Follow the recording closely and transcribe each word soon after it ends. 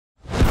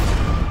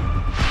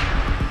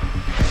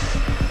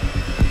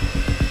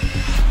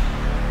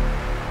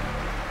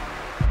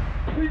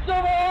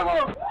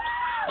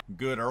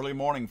Good early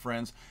morning,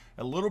 friends.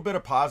 A little bit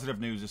of positive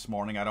news this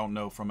morning. I don't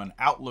know from an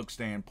outlook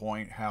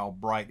standpoint how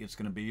bright it's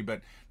going to be, but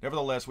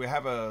nevertheless, we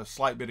have a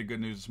slight bit of good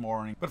news this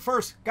morning. But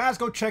first, guys,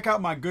 go check out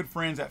my good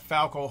friends at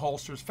Falco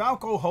Holsters,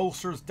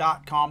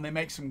 falcoholsters.com. They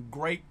make some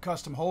great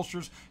custom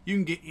holsters. You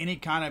can get any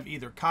kind of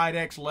either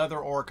Kydex, leather,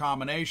 or a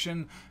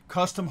combination.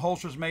 Custom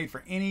holsters made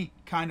for any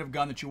kind of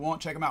gun that you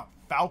want. Check them out,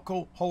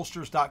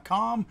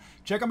 falcoholsters.com.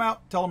 Check them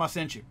out. Tell them I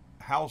sent you.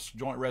 House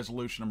Joint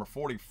Resolution number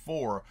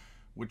 44,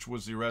 which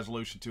was the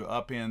resolution to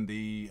upend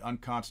the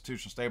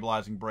unconstitutional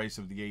stabilizing brace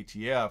of the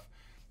ATF,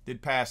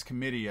 did pass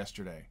committee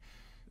yesterday.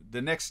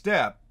 The next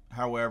step,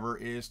 however,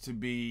 is to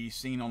be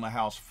seen on the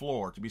House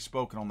floor, to be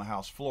spoken on the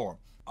House floor.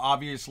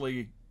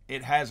 Obviously,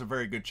 it has a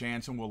very good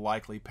chance and will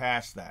likely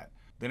pass that.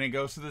 Then it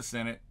goes to the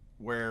Senate,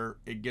 where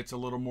it gets a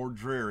little more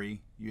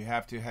dreary. You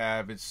have to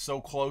have, it's so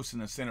close in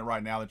the Senate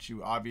right now that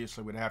you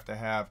obviously would have to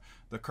have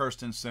the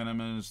Kirsten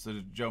Sinnamons,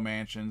 the Joe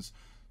Manchins.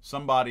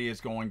 Somebody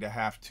is going to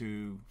have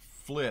to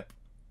flip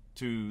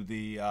to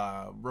the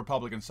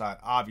Republican side,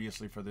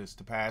 obviously, for this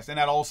to pass. And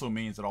that also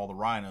means that all the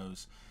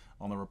rhinos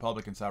on the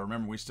Republican side,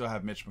 remember, we still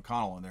have Mitch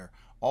McConnell in there.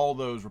 All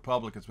those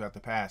Republicans would have to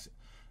pass it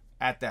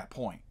at that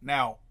point.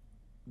 Now,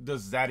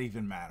 does that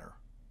even matter?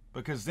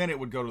 Because then it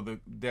would go to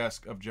the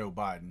desk of Joe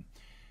Biden.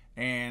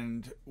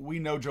 And we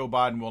know Joe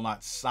Biden will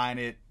not sign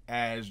it,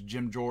 as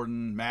Jim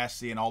Jordan,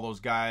 Massey, and all those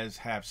guys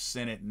have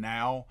sent it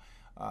now.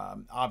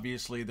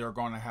 Obviously, they're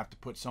going to have to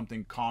put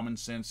something common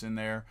sense in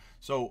there.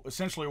 So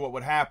essentially what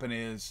would happen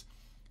is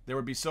there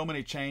would be so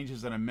many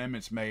changes and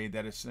amendments made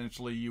that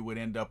essentially you would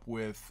end up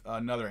with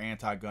another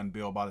anti-gun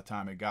bill by the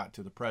time it got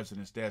to the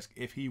president's desk,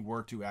 if he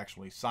were to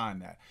actually sign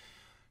that.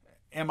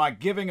 Am I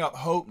giving up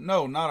hope?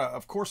 No,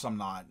 of course I'm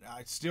not.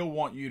 I still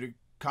want you to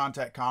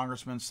contact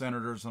congressmen,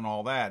 senators, and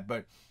all that.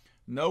 But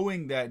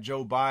knowing that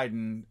Joe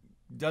Biden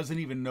doesn't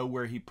even know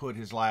where he put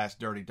his last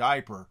dirty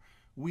diaper,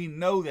 we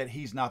know that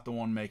he's not the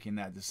one making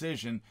that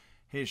decision.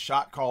 His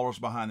shot callers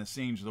behind the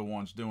scenes are the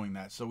ones doing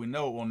that. So we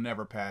know it will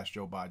never pass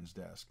Joe Biden's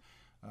desk.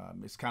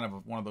 It's kind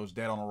of one of those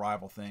dead on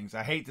arrival things.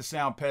 I hate to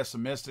sound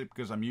pessimistic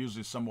because I'm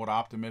usually somewhat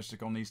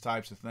optimistic on these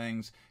types of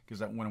things,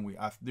 because I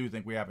do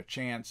think we have a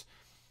chance.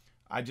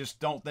 I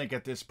just don't think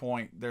at this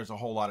point there's a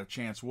whole lot of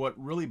chance. What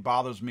really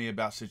bothers me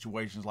about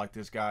situations like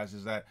this, guys,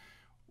 is that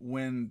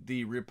when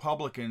the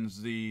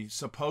Republicans, the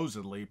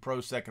supposedly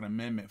pro-Second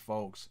Amendment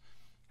folks,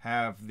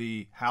 have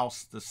the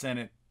House, the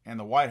Senate, and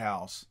the White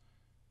House,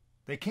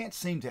 they can't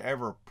seem to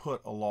ever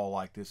put a law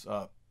like this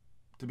up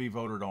to be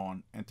voted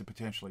on and to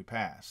potentially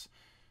pass.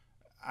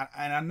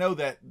 And I know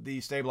that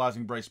the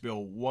stabilizing brace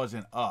bill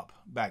wasn't up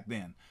back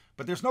then,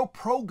 but there's no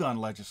pro-gun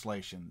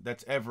legislation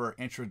that's ever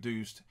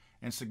introduced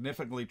and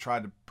significantly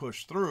tried to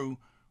push through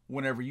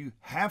whenever you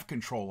have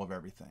control of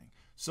everything.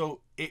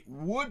 So it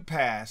would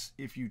pass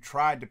if you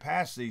tried to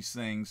pass these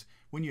things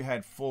when you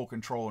had full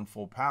control and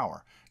full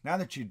power. Now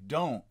that you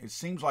don't, it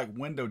seems like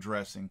window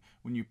dressing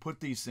when you put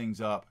these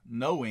things up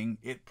knowing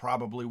it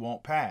probably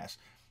won't pass.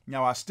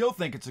 Now, I still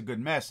think it's a good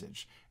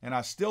message, and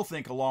I still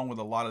think, along with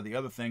a lot of the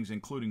other things,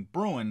 including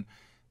Bruin,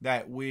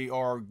 that we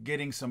are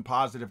getting some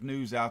positive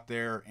news out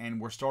there,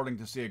 and we're starting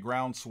to see a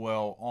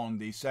groundswell on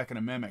the Second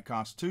Amendment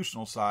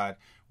constitutional side,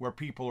 where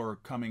people are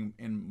coming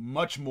in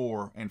much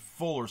more and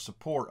fuller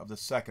support of the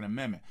Second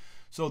Amendment.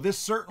 So this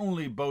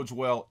certainly bodes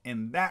well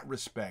in that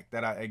respect,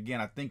 that I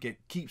think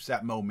it keeps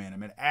that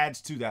momentum. It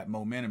adds to that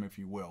momentum, if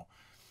you will.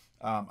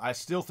 I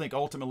still think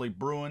ultimately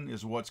Bruin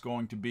is what's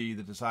going to be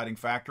the deciding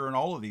factor in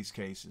all of these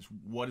cases.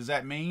 What does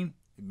that mean?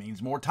 It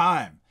means more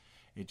time.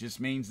 It just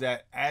means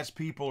that as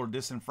people are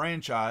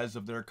disenfranchised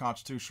of their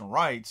constitutional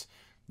rights,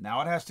 now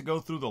it has to go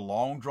through the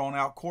long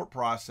drawn-out court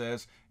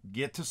process,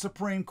 get to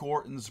Supreme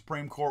Court, and the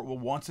Supreme Court will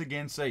once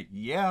again say,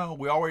 yeah,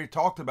 we already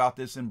talked about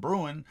this in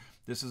Bruin,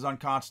 this is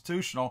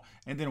unconstitutional,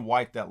 and then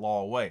wipe that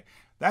law away.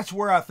 That's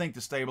where I think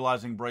the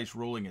stabilizing brace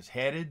ruling is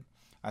headed.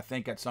 I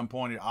think at some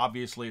point,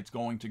 obviously, it's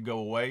going to go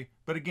away.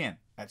 But again,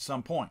 at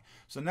some point.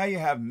 So now you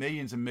have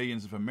millions and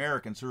millions of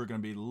Americans who are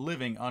going to be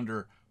living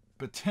under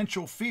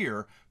potential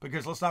fear,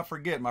 because let's not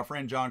forget, my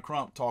friend John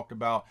Crump talked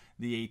about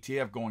the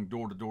ATF going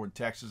door to door in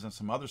Texas and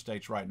some other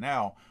states right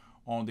now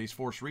on these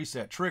forced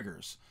reset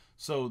triggers.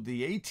 So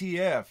the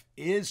ATF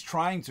is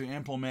trying to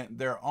implement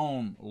their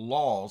own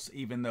laws,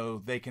 even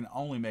though they can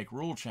only make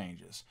rule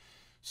changes.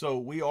 So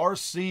we are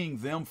seeing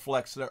them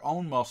flex their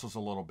own muscles a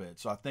little bit.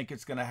 So I think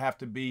it's going to have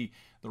to be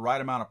the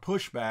right amount of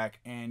pushback,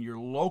 and your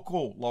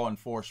local law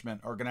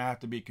enforcement are going to have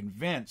to be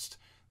convinced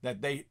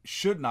that they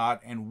should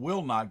not and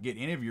will not get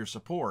any of your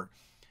support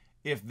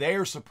if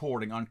they're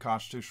supporting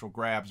unconstitutional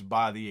grabs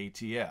by the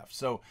ATF.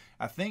 So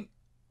I think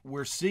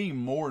we're seeing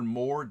more and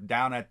more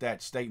down at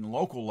that state and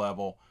local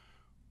level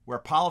where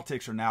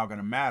politics are now going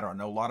to matter. I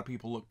know a lot of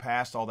people look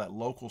past all that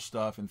local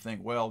stuff and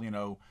think,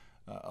 well,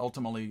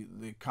 ultimately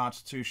the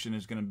Constitution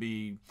is going to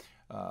be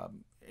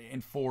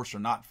enforced or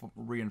not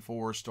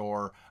reinforced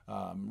or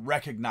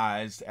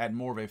recognized at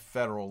more of a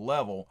federal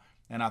level.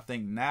 And I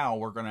think now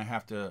we're going to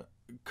have to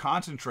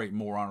concentrate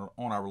more on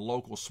our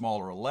local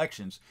smaller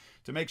elections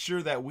to make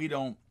sure that we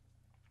don't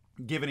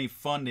give any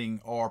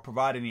funding or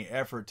provide any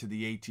effort to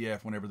the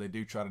ATF whenever they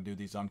do try to do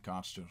these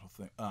unconstitutional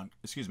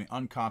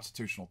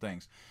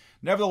things.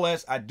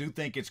 Nevertheless, I do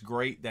think it's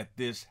great that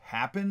this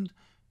happened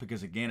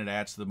because, again, it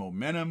adds to the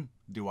momentum.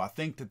 Do I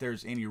think that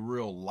there's any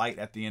real light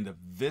at the end of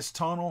this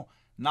tunnel?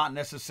 Not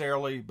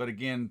necessarily, but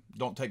again,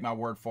 don't take my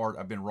word for it.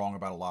 I've been wrong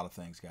about a lot of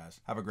things, guys.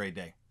 Have a great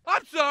day.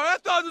 I'm sorry, I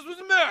thought this was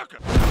America.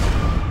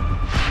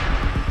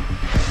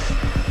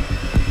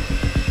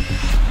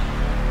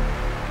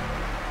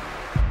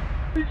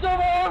 He's so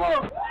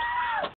horrible.